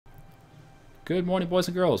Good morning, boys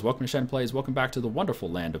and girls. Welcome to Shen Plays. Welcome back to the wonderful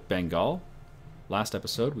land of Bengal. Last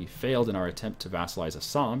episode, we failed in our attempt to vassalize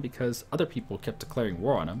Assam because other people kept declaring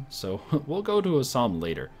war on him, so we'll go to Assam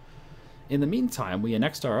later. In the meantime, we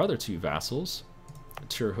annexed our other two vassals,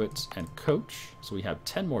 Tirhut and Coach, so we have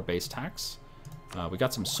 10 more base tax. We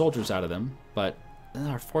got some soldiers out of them, but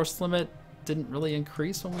our force limit didn't really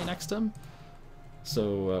increase when we annexed them,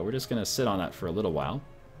 so we're just going to sit on that for a little while.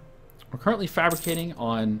 We're currently fabricating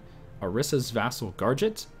on Orissa's vassal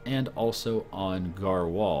Garjit and also on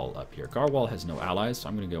Garwal up here. Garwal has no allies, so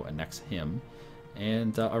I'm going to go annex him.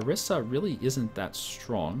 And Orissa really isn't that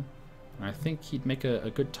strong. I think he'd make a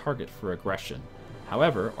good target for aggression.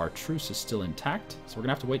 However, our truce is still intact, so we're going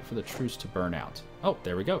to have to wait for the truce to burn out. Oh,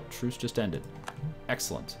 there we go. Truce just ended.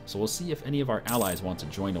 Excellent. So we'll see if any of our allies want to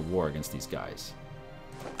join a war against these guys.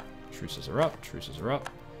 Truces are up. Truces are up.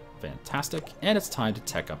 Fantastic. And it's time to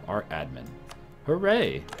tech up our admin.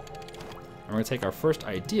 Hooray! We're going to take our first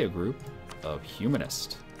idea group of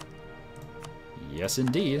Humanist. Yes,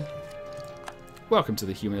 indeed. Welcome to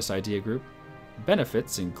the Humanist idea group.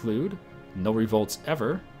 Benefits include no revolts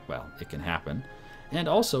ever, well, it can happen, and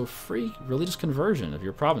also free religious conversion of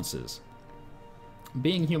your provinces.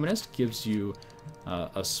 Being Humanist gives you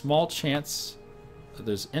a small chance,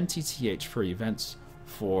 there's MTTH for events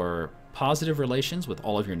for positive relations with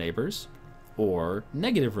all of your neighbors, or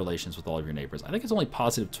negative relations with all of your neighbors. I think it's only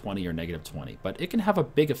positive 20 or negative 20, but it can have a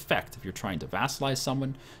big effect if you're trying to vassalize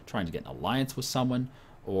someone, trying to get an alliance with someone,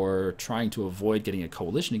 or trying to avoid getting a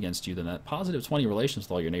coalition against you. Then that positive 20 relations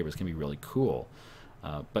with all your neighbors can be really cool.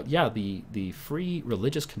 But yeah, the free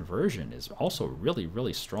religious conversion is also really,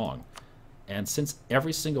 really strong. And since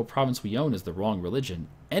every single province we own is the wrong religion,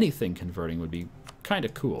 anything converting would be kind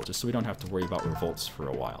of cool, just so we don't have to worry about revolts for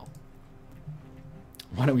a while.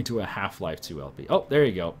 Why don't we do a Half-Life 2 LP? Oh, there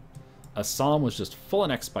you go. Assam was just full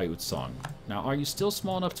annexed by Utsong. Now, are you still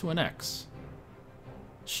small enough to annex?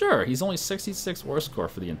 Sure, he's only 66 war score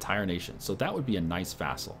for the entire nation, so that would be a nice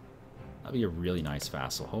vassal. That'd be a really nice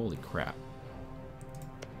vassal. Holy crap.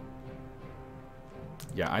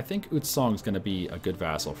 Yeah, I think Utsong's going to be a good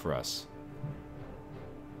vassal for us.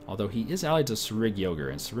 Although he is allied to Sarig Yogur,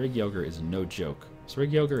 and Sarig Yogur is no joke.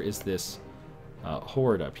 Sarig Yogur is this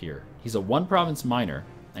horde up here. He's a one-province minor,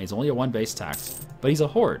 and he's only a one-base tax, but he's a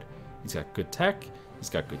horde. He's got good tech, he's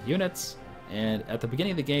got good units, and at the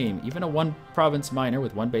beginning of the game, even a one-province minor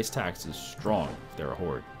with one base tax is strong if they're a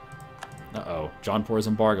horde. Uh-oh, Jaunpur is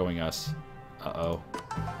embargoing us. Uh-oh.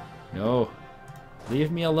 No.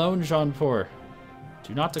 Leave me alone, Jaunpur.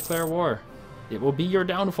 Do not declare war. It will be your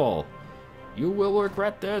downfall. You will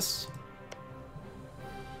regret this.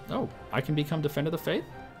 Oh, I can become Defender of the Faith?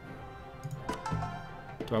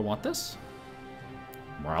 Do I want this?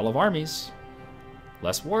 Morale of armies.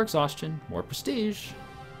 Less war exhaustion. More prestige.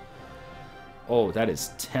 Oh, that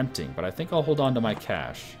is tempting, but I think I'll hold on to my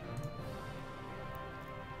cash.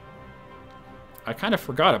 I kind of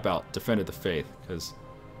forgot about Defender of the Faith, because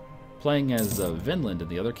playing as Vinland in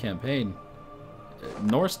the other campaign,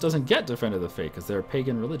 Norse doesn't get Defender of the Faith because they're a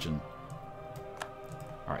pagan religion.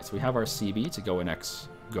 Alright, so we have our CB to go annex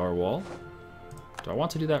Garwal. Do I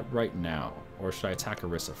want to do that right now? Or should I attack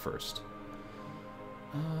Orissa first?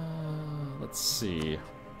 Let's see.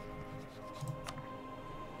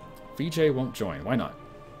 VJ won't join. Why not?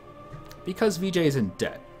 Because VJ is in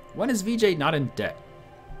debt. When is VJ not in debt?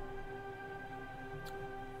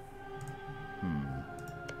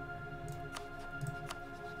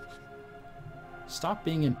 Stop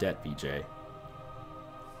being in debt, VJ.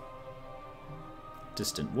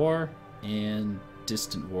 Distant war and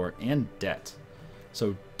debt.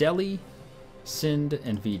 So Delhi, Sindh,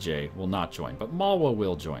 and VJ will not join, but Malwa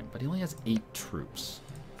will join. But he only has 8 troops.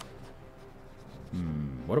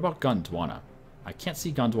 What about Gondwana? I can't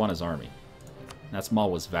see Gondwana's army. That's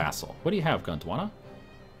Malwa's vassal. What do you have, Gondwana?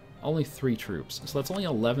 Only 3 troops. So that's only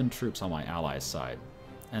 11 troops on my allies' side.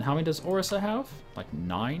 And how many does Orissa have? Like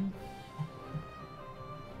 9?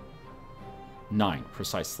 9,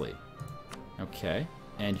 precisely. Okay.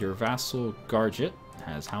 And your vassal Garjit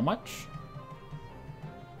has how much?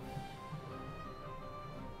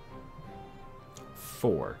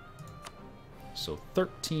 4. So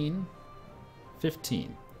 13,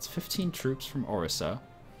 15. It's 15 troops from Orissa.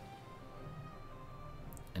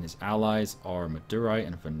 And his allies are Madurai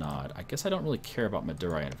and Vanad. I guess I don't really care about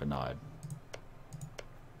Madurai and Vanad.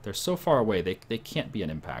 They're so far away, they can't be an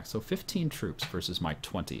impact. So 15 troops versus my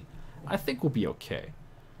 20. I think we'll be okay.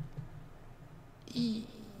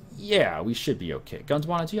 Yeah, we should be okay.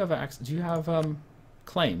 Gondwana, do you have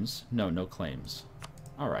claims? No, no claims.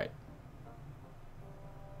 All right.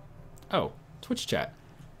 Oh, Twitch chat.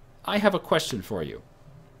 I have a question for you.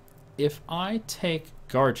 if I take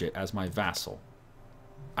Garjit as my vassal,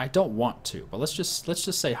 I don't want to, but let's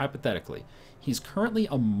just say hypothetically, he's currently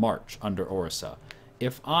a march under Orissa.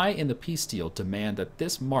 If I, in the peace deal, demand that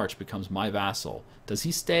this march becomes my vassal, does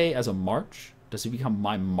he stay as a march? Does he become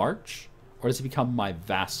my march? Or does he become my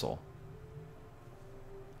vassal?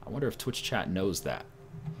 I wonder if Twitch chat knows that.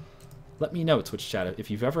 Let me know, Twitch chat. If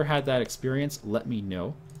you've ever had that experience, let me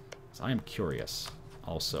know. Because I am curious.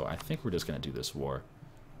 Also, I think we're just going to do this war.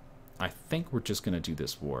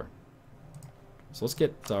 So let's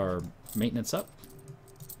get our maintenance up.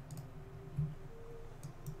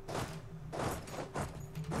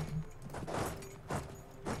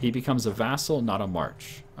 He becomes a vassal, not a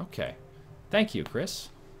march. Okay. Thank you, Chris.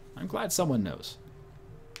 I'm glad someone knows.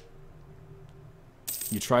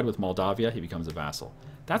 You tried with Moldavia, he becomes a vassal.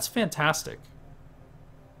 That's fantastic.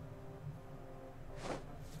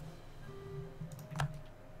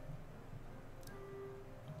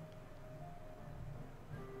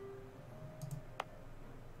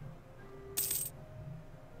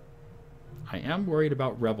 I am worried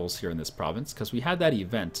about rebels here in this province, because we had that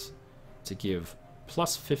event to give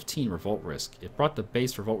plus 15 revolt risk. It brought the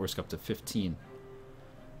base revolt risk up to 15.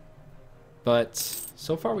 But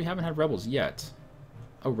so far we haven't had rebels yet.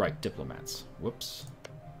 Oh right, diplomats. Whoops.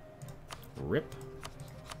 Rip.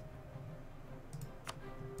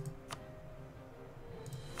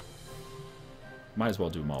 Might as well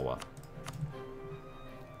do Malwa.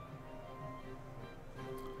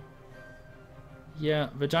 Yeah,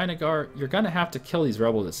 Vijayanagar, you're gonna have to kill these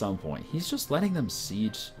rebels at some point. He's just letting them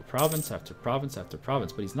siege province after province after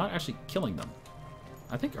province, but he's not actually killing them.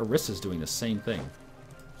 I think Orissa's doing the same thing.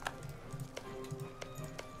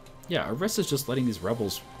 Yeah, Orissa's just letting these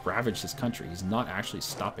rebels ravage his country. He's not actually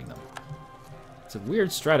stopping them. It's a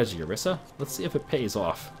weird strategy, Orissa. Let's see if it pays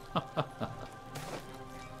off.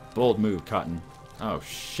 Bold move, Cotton. Oh,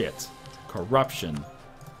 shit. Corruption.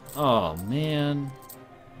 Oh, man.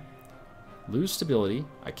 Lose stability.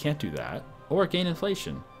 I can't do that. Or gain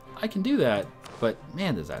inflation. I can do that, but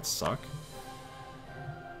man, does that suck.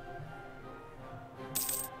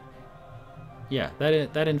 Yeah,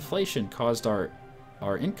 that inflation caused our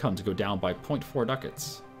income to go down by 0.4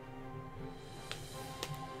 ducats.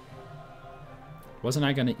 Wasn't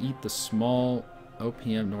I going to eat the small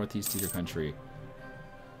OPM Northeast Eater country?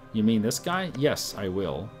 You mean this guy? Yes, I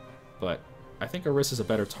will. But I think Orissa's a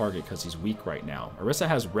better target because he's weak right now. Orissa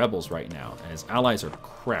has rebels right now, and his allies are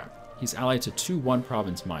crap. He's allied to 2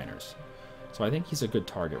 one-province miners. So I think he's a good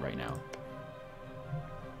target right now.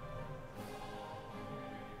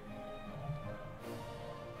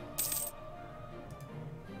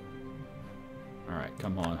 Alright,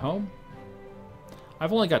 come on home.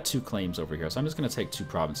 I've only got 2 claims over here, so I'm just going to take 2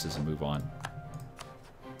 provinces and move on.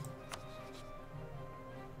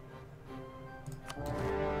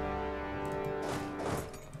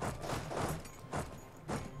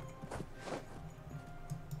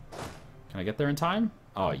 Can I get there in time?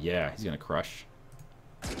 Oh yeah, he's going to crush.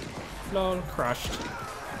 Lol, crushed.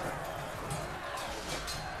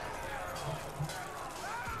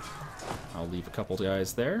 I'll leave a couple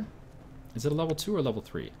guys there. Is it a level 2 or level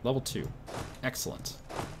 3? Level 2. Excellent.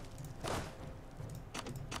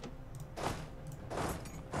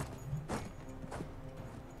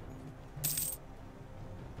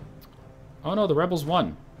 Oh no, the rebels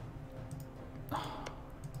won.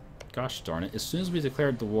 Gosh darn it. As soon as we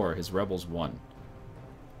declared the war, his rebels won.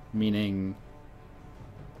 Meaning,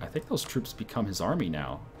 I think those troops become his army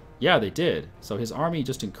now. Yeah, they did. So his army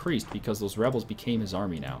just increased because those rebels became his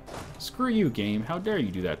army now. Screw you, game. How dare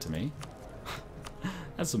you do that to me?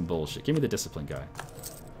 That's some bullshit. Give me the discipline guy.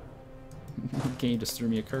 Game just threw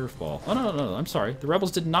me a curveball. Oh, no, I'm sorry. The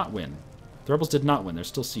rebels did not win. The rebels did not win. They're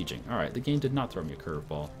still sieging. Alright, the game did not throw me a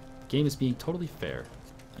curveball. The game is being totally fair.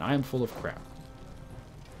 And I am full of crap.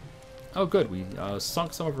 Oh, good. We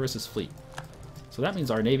sunk some of Orissa's fleet. So that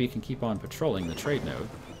means our navy can keep on patrolling the trade node.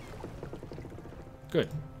 Good.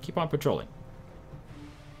 Keep on patrolling.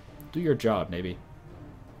 Do your job, navy.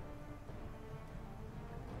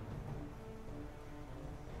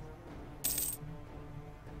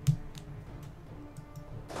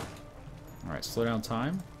 Alright, slow down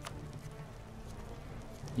time.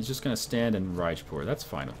 He's just going to stand in Rajpur. That's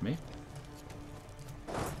fine with me.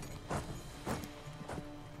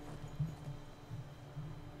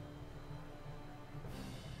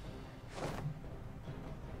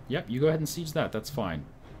 Yep, you go ahead and siege that. That's fine.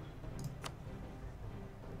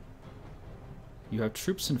 You have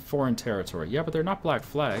troops in foreign territory. Yeah, but they're not black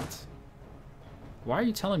flagged. Why are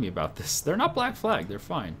you telling me about this? They're not black flagged. They're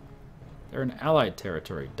fine. They're in allied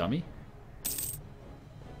territory, dummy.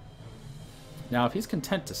 Now, if he's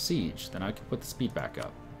content to siege, then I can put the speed back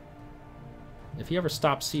up. If he ever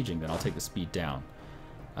stops sieging, then I'll take the speed down.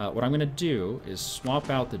 What I'm going to do is swap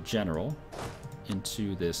out the general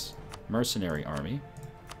into this mercenary army,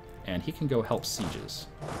 and he can go help sieges.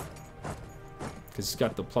 Because he's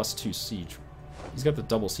got the +2 siege. He's got the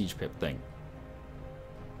double siege pip thing.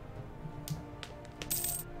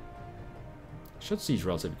 Should siege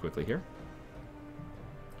relatively quickly here.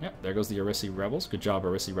 Yep, there goes the Arisi rebels. Good job,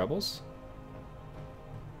 Arisi rebels.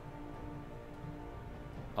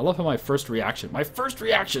 I love how my first reaction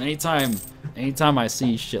anytime I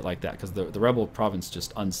see shit like that, because the rebel province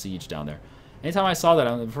just unsieged down there. Anytime I saw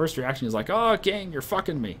that, the first reaction is like, oh, gang, you're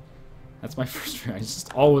fucking me. That's my first reaction. It's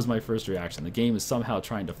just always my first reaction. The game is somehow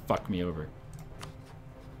trying to fuck me over.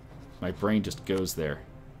 My brain just goes there.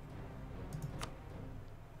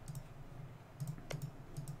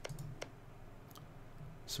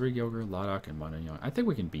 Sri Yogur, Ladakh, and Mananyang. I think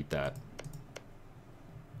we can beat that.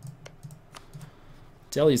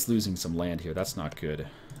 Delhi's losing some land here. That's not good.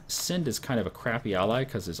 Sindh is kind of a crappy ally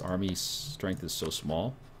because his army strength is so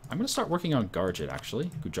small. I'm going to start working on Garjit,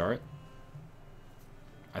 actually. Gujarat.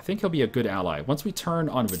 I think he'll be a good ally. Once we turn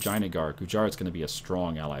on Vijayanagar, Gujarat's going to be a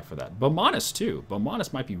strong ally for that. Bamanas, too.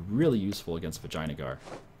 Bamanas might be really useful against Vijayanagar.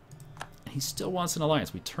 And he still wants an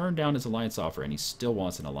alliance. We turned down his alliance offer, and he still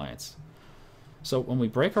wants an alliance. So when we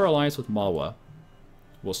break our alliance with Malwa,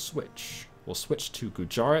 we'll switch. We'll switch to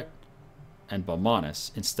Gujarat and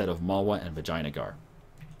Bamanas instead of Malwa and Vijayanagar.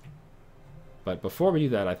 But before we do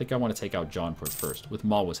that, I think I want to take out Jaunpur first, with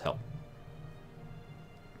Malwa's help.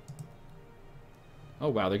 Oh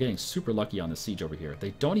wow, they're getting super lucky on the siege over here.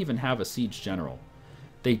 They don't even have a siege general.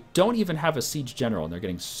 They don't even have a siege general, and they're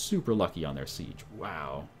getting super lucky on their siege.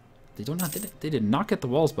 Wow. They did not get the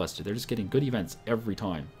walls busted. They're just getting good events every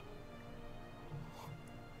time.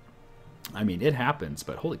 I mean, it happens,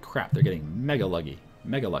 but holy crap, they're getting mega lucky.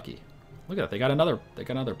 Mega lucky. Look at that, they got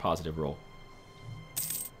another positive roll.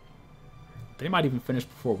 They might even finish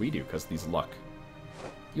before we do because of these luck.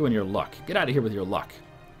 You and your luck. Get out of here with your luck.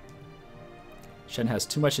 Shen has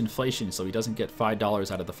too much inflation, so he doesn't get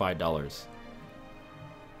 $5 out of the $5.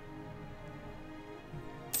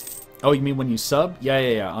 Oh, you mean when you sub?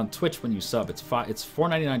 Yeah. On Twitch, when you sub, it's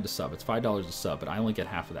 $4.99 to sub. It's $5 to sub, but I only get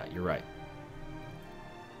half of that. You're right.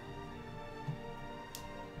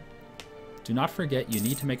 Do not forget, you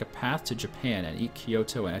need to make a path to Japan and eat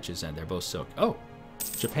Kyoto and Echizen. They're both silk. Oh,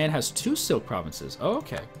 Japan has 2 silk provinces. Oh,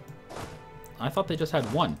 okay. I thought they just had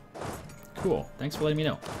 1. Cool. Thanks for letting me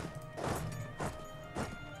know.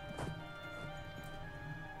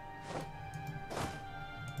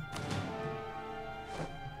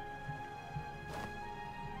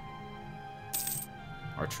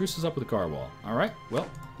 Our truce is up with Garwal. Alright, well,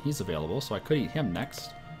 he's available, so I could eat him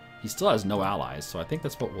next. He still has no allies, so I think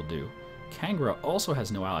that's what we'll do. Kangra also has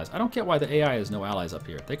no allies. I don't get why the AI has no allies up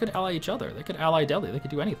here. They could ally each other. They could ally Delhi. They could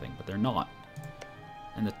do anything, but they're not.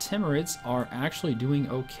 And the Timurids are actually doing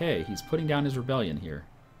okay. He's putting down his rebellion here.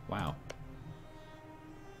 Wow.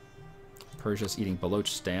 Persia's eating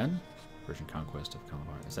Balochistan. Persian conquest of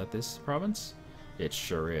Kalabar. Is that this province? It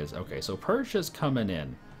sure is. Okay, so Persia's coming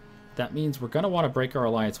in. That means we're going to want to break our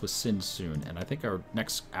alliance with Sindh soon, and I think our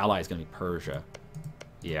next ally is going to be Persia.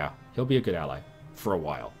 Yeah, he'll be a good ally. For a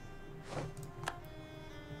while.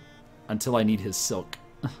 Until I need his silk.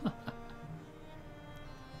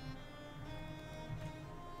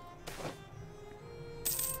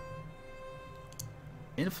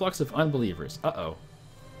 Influx of unbelievers. Uh-oh.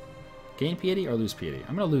 Gain piety or lose piety?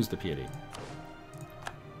 I'm going to lose the piety.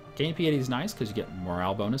 Gain piety is nice because you get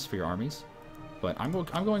morale bonus for your armies. But I'm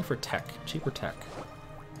going for tech. Cheaper tech.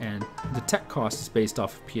 And the tech cost is based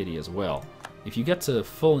off of piety as well. If you get to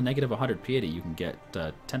full negative 100 piety, you can get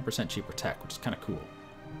 10% cheaper tech, which is kind of cool.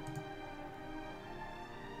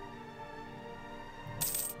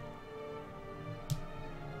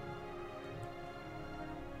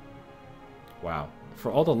 Wow.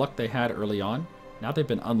 For all the luck they had early on, now they've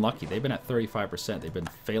been unlucky. They've been at 35%. They've been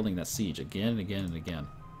failing that siege again and again and again.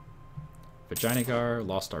 Vijayanagar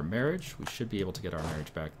lost our marriage. We should be able to get our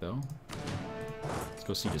marriage back, though. Let's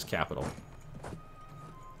go siege his capital.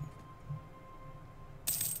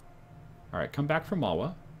 Alright, come back from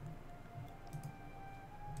Malwa.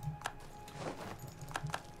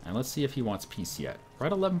 And let's see if he wants peace yet. We're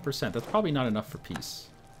at 11%. That's probably not enough for peace.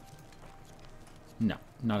 No,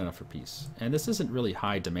 not enough for peace. And this isn't really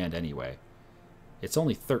high demand anyway. It's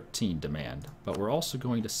only 13 demand. But we're also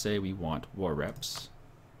going to say we want war reps.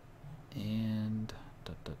 And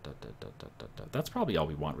that's probably all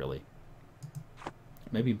we want, really.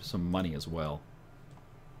 Maybe some money as well.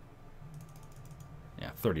 Yeah,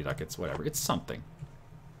 30 ducats, whatever. It's something.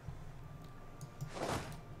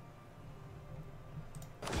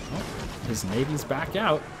 Oh, his navy's back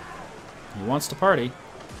out. He wants to party.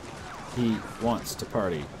 He wants to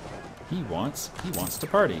party. He wants to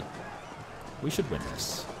party. We should win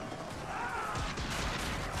this.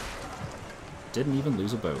 Didn't even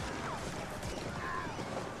lose a boat.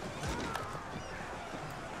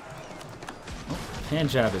 Oh,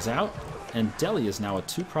 Punjab is out, and Delhi is now a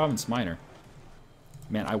 2-province minor.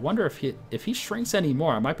 Man, I wonder if he shrinks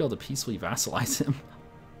anymore, I might be able to peacefully vassalize him.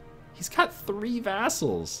 He's got 3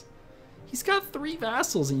 vassals. He's got 3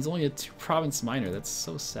 vassals, and he's only a 2-province minor. That's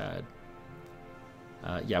so sad.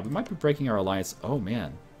 Yeah, we might be breaking our alliance. Oh,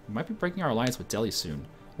 man. We might be breaking our alliance with Delhi soon.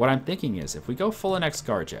 What I'm thinking is, if we go full annex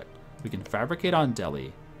Garjet, we can fabricate on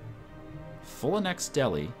Delhi. Full annex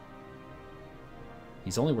Delhi.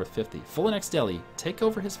 He's only worth 50. Full annex Delhi. Take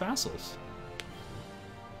over his vassals.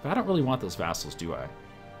 But I don't really want those vassals, do I?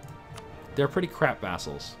 They're pretty crap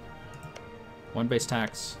vassals. 1 base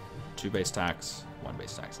tax, 2 base tax, 1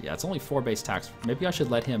 base tax. Yeah, it's only 4 base tax. Maybe I should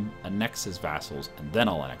let him annex his vassals, and then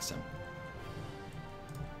I'll annex him.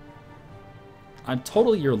 I'm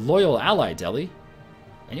totally your loyal ally, Delhi.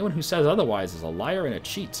 Anyone who says otherwise is a liar and a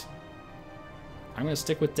cheat. I'm going to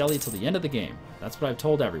stick with Delhi till the end of the game. That's what I've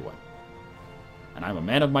told everyone. And I'm a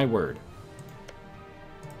man of my word.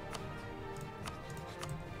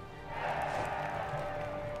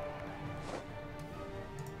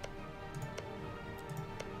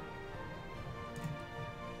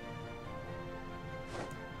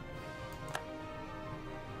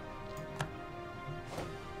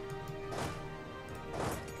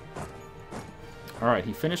 Alright,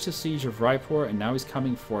 he finished his siege of Raipur, and now he's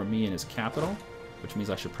coming for me in his capital, which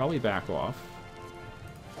means I should probably back off.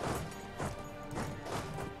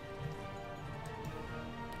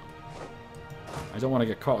 I don't want to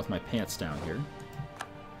get caught with my pants down here.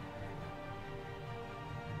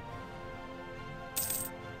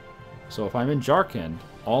 So if I'm in Jharkhand,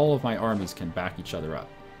 all of my armies can back each other up.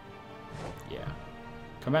 Yeah.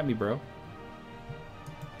 Come at me, bro.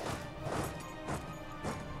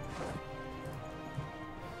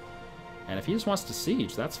 And if he just wants to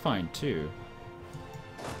siege, that's fine too.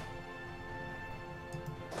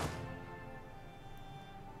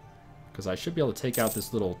 Because I should be able to take out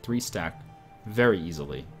this little 3-stack very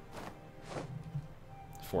easily.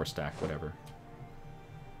 4-stack, whatever.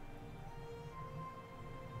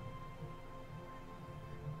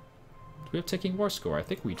 Do we have ticking war score? I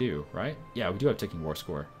think we do, right? Yeah, we do have ticking war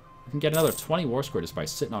score. We can get another 20 war score just by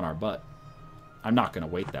sitting on our butt. I'm not going to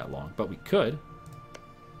wait that long, but we could.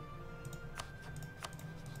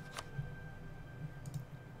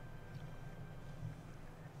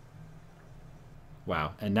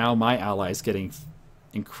 Wow, and now my ally is getting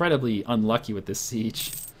incredibly unlucky with this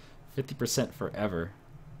siege. 50% forever.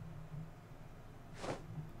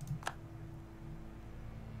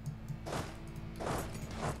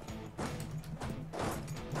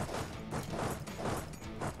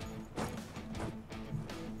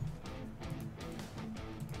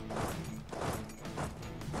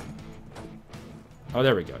 Oh,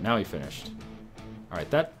 there we go. Now he finished. Alright,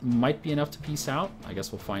 that might be enough to peace out. I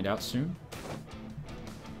guess we'll find out soon.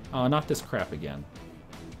 Oh, not this crap again.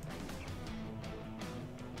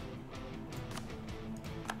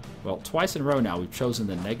 Well, twice in a row now we've chosen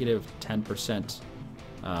the negative 10%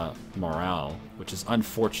 morale, which is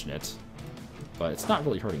unfortunate, but it's not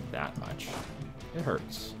really hurting that much. It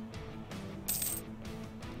hurts.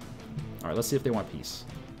 Alright, let's see if they want peace.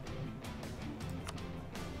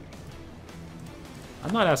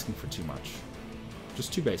 I'm not asking for too much.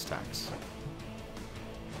 Just 2 base tax.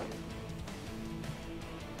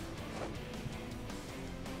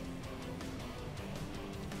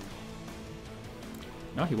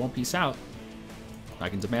 No, he won't peace out. I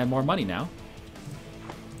can demand more money now.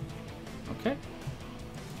 Okay.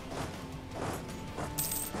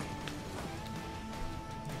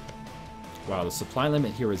 Wow, the supply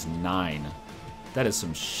limit here is 9. That is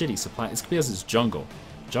some shitty supply. It's because it's jungle.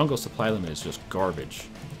 Jungle supply limit is just garbage.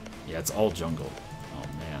 Yeah, it's all jungle.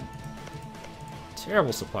 Oh, man.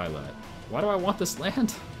 Terrible supply limit. Why do I want this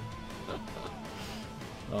land?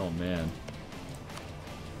 Oh, man.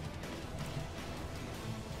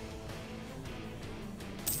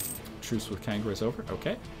 Truce with Kangaroo is over.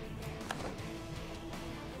 Okay.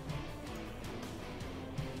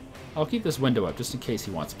 I'll keep this window up just in case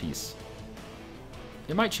he wants peace.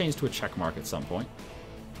 It might change to a check mark at some point.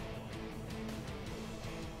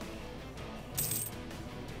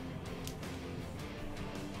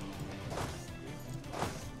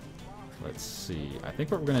 Let's see. I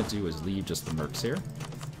think what we're going to do is leave just the mercs here.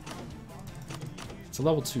 It's a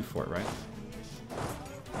level 2 fort, right?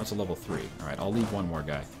 That's a level 3. Alright, I'll leave one more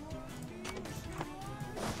guy.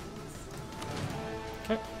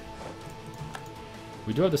 Okay.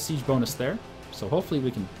 We do have the siege bonus there, so hopefully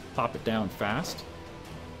we can pop it down fast.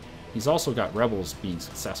 He's also got rebels being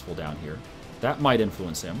successful down here. That might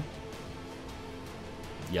influence him.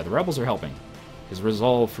 Yeah, the rebels are helping. His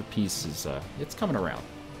resolve for peace is, it's coming around.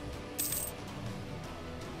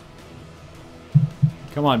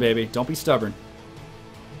 Come on, baby. Don't be stubborn.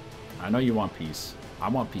 I know you want peace. I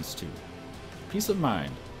want peace, too. Peace of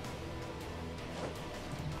mind.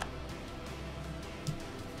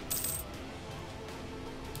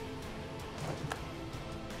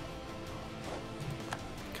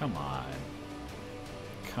 Come on.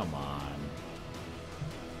 Come on.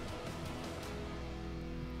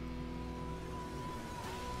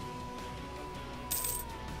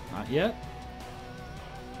 Not yet.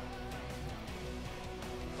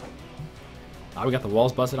 Ah, we got the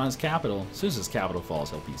walls busted on his capital. As soon as his capital falls,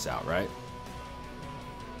 he'll peace out, right?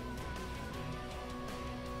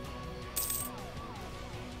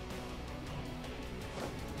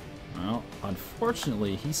 Well,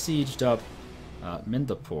 unfortunately, he sieged up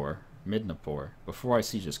Midnapore before I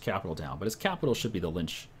siege his capital down. But his capital should be the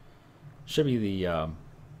lynch. Should be the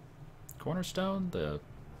cornerstone? The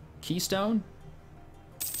keystone?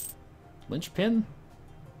 Linchpin?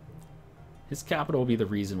 His capital will be the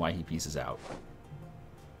reason why he pieces out.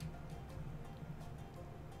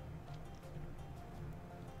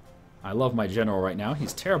 I love my general right now.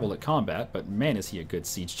 He's terrible at combat, but man is he a good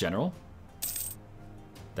siege general.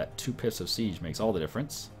 That 2 pips of siege makes all the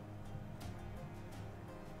difference.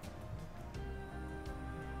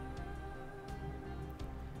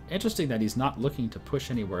 Interesting that he's not looking to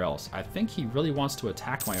push anywhere else. I think he really wants to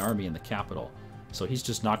attack my army in the capital, so he's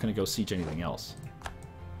just not going to go siege anything else.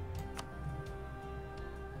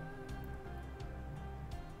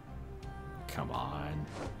 Come on.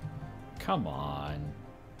 Come on.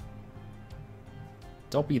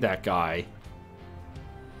 Don't be that guy.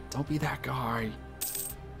 Don't be that guy.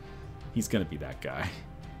 He's gonna be that guy.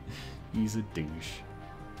 He's a douche.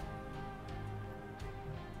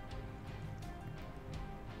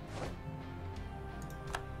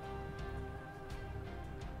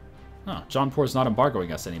 Huh, Jaunpur's not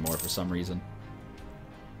embargoing us anymore for some reason.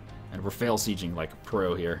 And we're fail sieging like a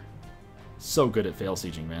pro here. So good at fail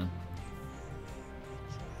sieging, man.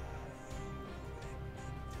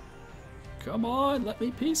 Come on, let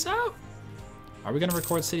me peace out. Are we going to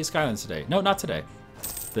record City Skylines today? No, not today.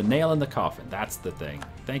 The nail in the coffin. That's the thing.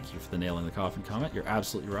 Thank you for the nail in the coffin comment. You're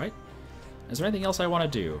absolutely right. Is there anything else I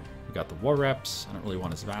want to do? We got the war reps. I don't really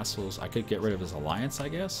want his vassals. I could get rid of his alliance, I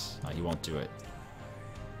guess. He won't do it.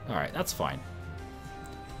 Alright, that's fine.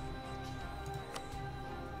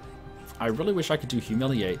 I really wish I could do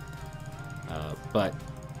humiliate, but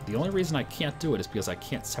the only reason I can't do it is because I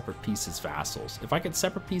can't separate piece his vassals. If I could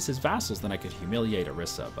separate piece his vassals, then I could humiliate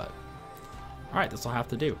Orissa, but... Alright, that's all I have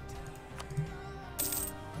to do.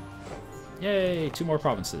 Yay, 2 more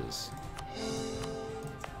provinces.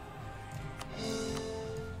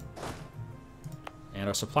 And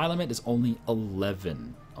our supply limit is only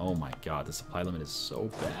 11. Oh my god, the supply limit is so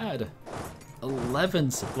bad. 11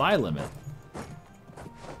 supply limit.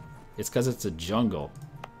 It's because it's a jungle.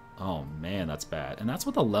 Oh man, that's bad. And that's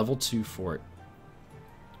with a level 2 fort.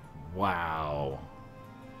 Wow.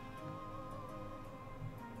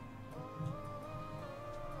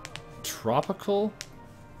 Tropical?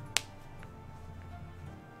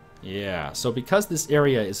 Yeah, so because this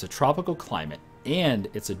area is a tropical climate and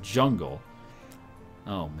it's a jungle,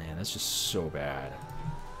 oh man, that's just so bad.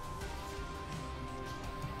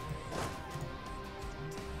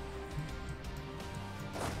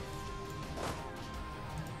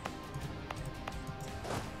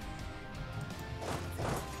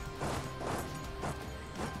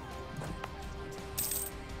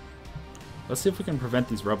 Let's see if we can prevent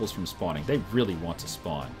these rebels from spawning. They really want to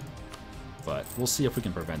spawn, but we'll see if we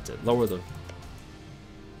can prevent it. Lower the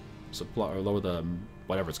supply, or lower the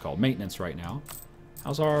whatever it's called, maintenance right now.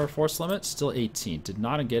 How's our force limit? Still 18. Did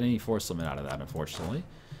not get any force limit out of that, unfortunately.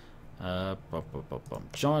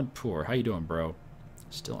 Jaunpur, how you doing, bro?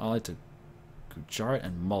 Still allied to Gujarat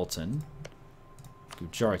and Multan.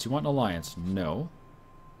 Gujarat, you want an alliance? No.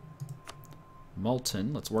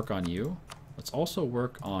 Multan, let's work on you. Let's also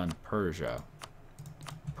work on Persia.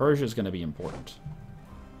 Persia is going to be important.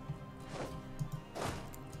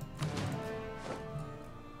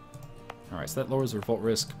 Alright, so that lowers revolt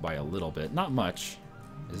risk by a little bit. Not much.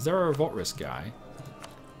 Is there a revolt risk guy?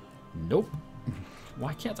 Nope.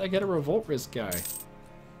 Why can't I get a revolt risk guy?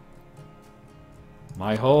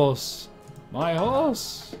 My horse! My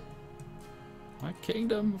horse! My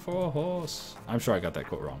kingdom for a horse. I'm sure I got that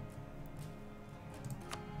quote wrong.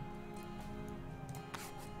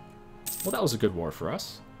 Well, that was a good war for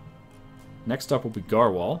us. Next up will be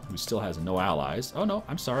Garwal, who still has no allies. Oh no,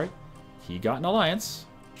 I'm sorry. He got an alliance.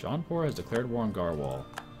 Jaunpur has declared war on Garwal.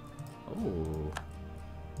 Oh.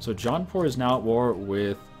 So Jaunpur is now at war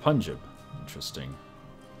with Punjab. Interesting.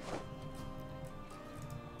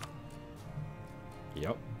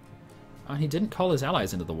 Yep. He didn't call his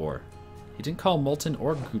allies into the war. He didn't call Multan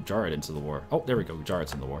or Gujarat into the war. Oh, there we go.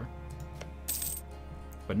 Gujarat's in the war.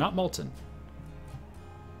 But not Multan.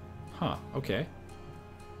 Huh, okay.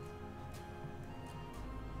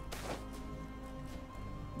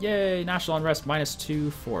 Yay, national unrest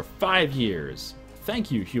 -2 for 5 years. Thank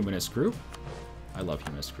you, Humanist Group. I love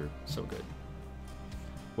Humanist Group. So good.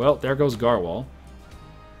 Well, there goes Garwal.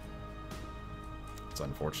 It's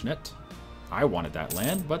unfortunate. I wanted that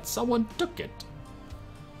land, but someone took it.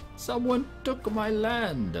 Someone took my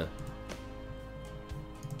land.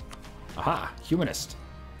 Aha, Humanist.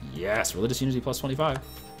 Yes, religious unity plus 25.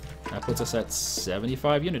 That puts us at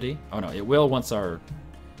 75 unity. Oh no, it will once our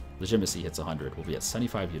legitimacy hits 100. We'll be at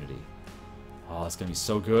 75 unity. Oh, that's going to be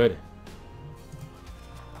so good.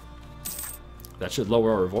 That should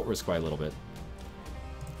lower our revolt risk by a little bit.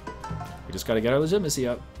 We just got to get our legitimacy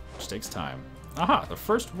up, which takes time. Aha, the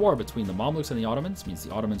first war between the Mamluks and the Ottomans means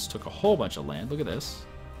the Ottomans took a whole bunch of land. Look at this.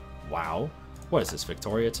 Wow. What is this,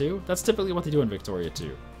 Victoria 2? That's typically what they do in Victoria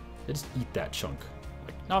 2. They just eat that chunk.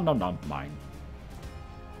 Like, nom nom nom, mine.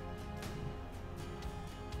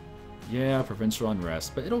 Yeah, provincial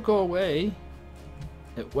unrest, but it'll go away.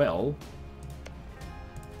 It will.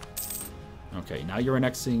 Okay, now you're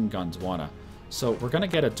annexing Gondwana. So we're going to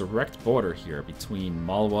get a direct border here between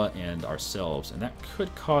Malwa and ourselves, and that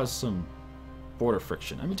could cause some border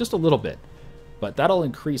friction. I mean, just a little bit, but that'll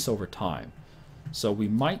increase over time. So we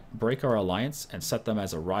might break our alliance and set them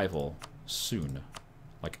as a rival soon.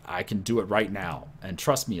 Like, I can do it right now. And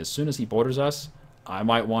trust me, as soon as he borders us, I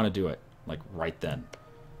might want to do it. Like, right then.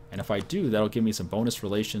 And if I do, that'll give me some bonus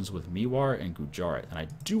relations with Mewar and Gujarat. And I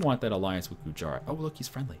do want that alliance with Gujarat. Oh, look, he's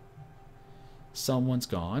friendly. Someone's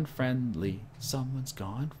gone friendly. Someone's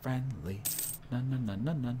gone friendly. Na na na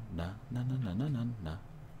na na na na na na na na.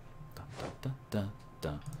 Da da da da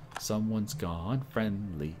da. Someone's gone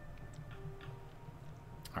friendly.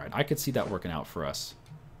 All right, I could see that working out for us.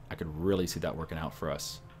 I could really see that working out for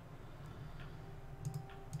us.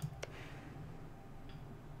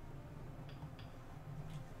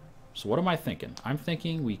 So what am I thinking? I'm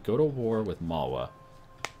thinking we go to war with Malwa.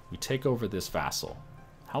 We take over this vassal.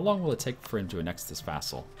 How long will it take for him to annex this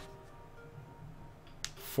vassal?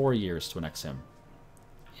 4 years to annex him.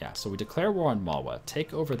 Yeah, so we declare war on Malwa.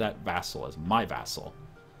 Take over that vassal as my vassal.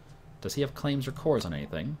 Does he have claims or cores on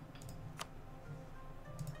anything?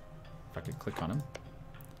 If I could click on him.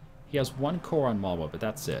 He has 1 core on Malwa, but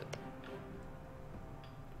that's it.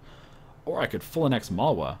 Or I could full annex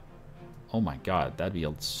Malwa. Oh my god, that'd be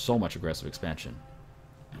so much aggressive expansion.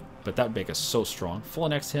 But that would make us so strong. Full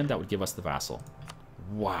annex him, that would give us the vassal.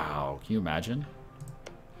 Wow, can you imagine?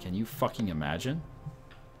 Can you fucking imagine?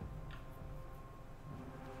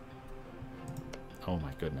 Oh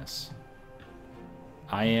my goodness.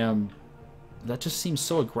 That just seems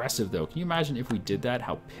so aggressive though. Can you imagine if we did that,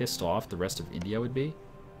 how pissed off the rest of India would be?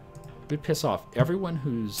 We'd piss off everyone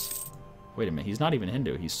who's... Wait a minute, he's not even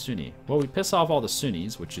Hindu, he's Sunni. Well, we piss off all the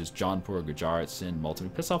Sunnis, which is Jaunpur, Gujarat, Sindh, Multan.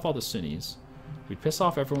 We piss off all the Sunnis. We piss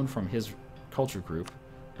off everyone from his culture group,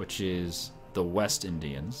 which is the West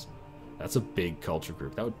Indians. That's a big culture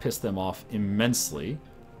group. That would piss them off immensely.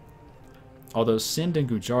 Although Sindh and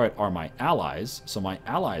Gujarat are my allies, so my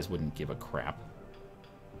allies wouldn't give a crap.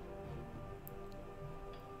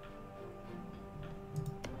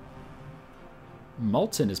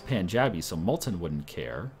 Multan is Punjabi, so Multan wouldn't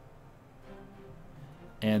care.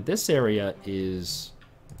 And this area is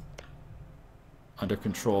under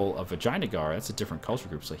control of Vijayanagar. That's a different culture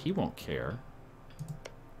group, so he won't care.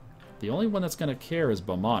 The only one that's going to care is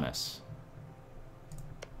Bamanas.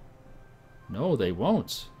 No, they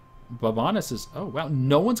won't. Bamanas is... Oh, wow.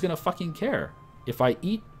 No one's going to fucking care. If I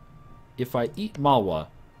eat Malwa,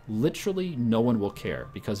 literally no one will care.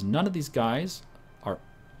 Because none of these guys are...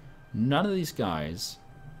 None of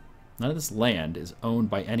this land is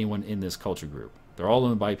owned by anyone in this culture group. They're all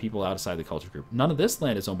owned by people outside the culture group. None of this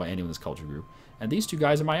land is owned by anyone in this culture group. And these two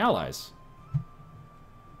guys are my allies.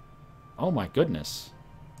 Oh my goodness.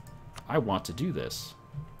 I want to do this.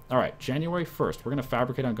 Alright, January 1st. We're going to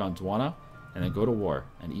fabricate on Gondwana and then go to war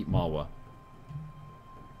and eat Malwa.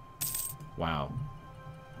 Wow.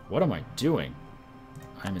 What am I doing?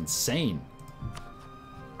 I'm insane.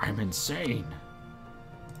 I'm insane.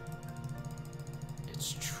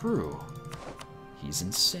 It's true. He's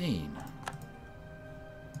insane.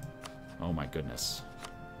 Oh my goodness.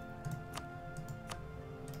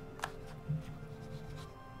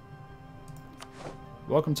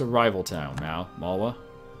 Welcome to Rival Town, Malwa.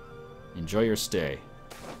 Enjoy your stay.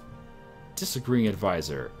 Disagreeing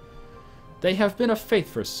advisor. They have been a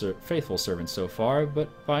faithful servant so far, but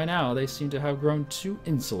by now they seem to have grown too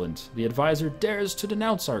insolent. The advisor dares to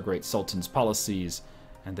denounce our great sultan's policies,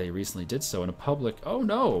 and they recently did so in a public... Oh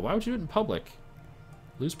no, why would you do it in public?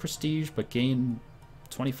 Lose prestige, but gain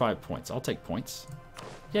 25 points. I'll take points.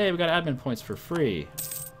 Yay, we got admin points for free.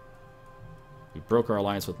 We broke our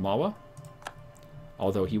alliance with Malwa.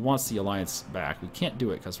 Although he wants the alliance back. We can't do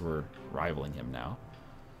it because we're rivaling him now.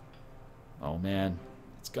 Oh man,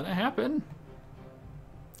 it's gonna happen.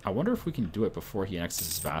 I wonder if we can do it before he annexes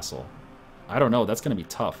his vassal. I don't know, that's gonna be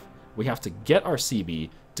tough. We have to get our CB,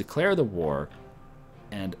 declare the war,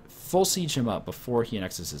 and full siege him up before he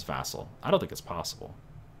annexes his vassal. I don't think it's possible.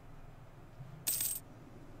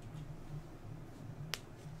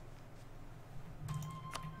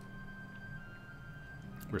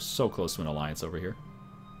 We're so close to an alliance over here.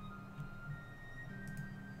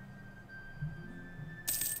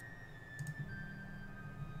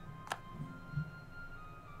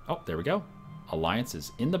 Oh, there we go. Alliance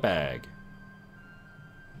is in the bag.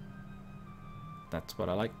 That's what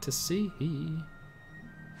I like to see.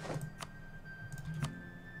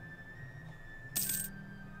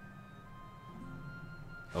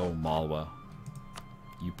 Oh, Malwa.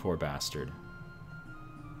 You poor bastard.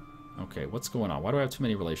 Okay, what's going on? Why do I have too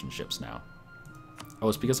many relationships now? Oh,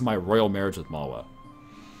 it's because of my royal marriage with Malwa.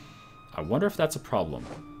 I wonder if that's a problem.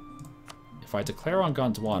 If I declare on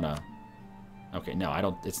Gondwana... Okay, no, I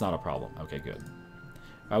don't. It's not a problem. Okay, good.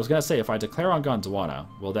 I was gonna say, if I declare on Gondwana,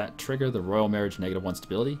 will that trigger the royal marriage -1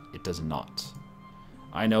 stability? It does not.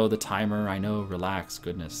 I know the timer. I know. Relax.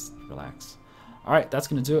 Goodness, relax. All right, that's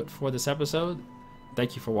gonna do it for this episode.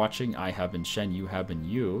 Thank you for watching. I have been Shen. You have been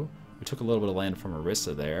you. We took a little bit of land from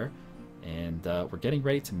Orissa there, and we're getting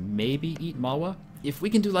ready to maybe eat Malwa. If we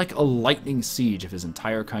can do like a lightning siege of his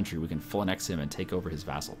entire country, we can full annex him and take over his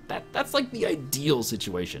vassal. That's like the ideal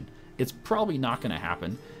situation. It's probably not going to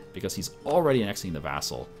happen because he's already annexing the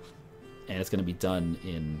vassal, and it's going to be done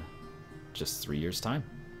in just 3 years' time.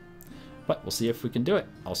 But we'll see if we can do it.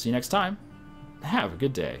 I'll see you next time. Have a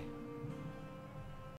good day.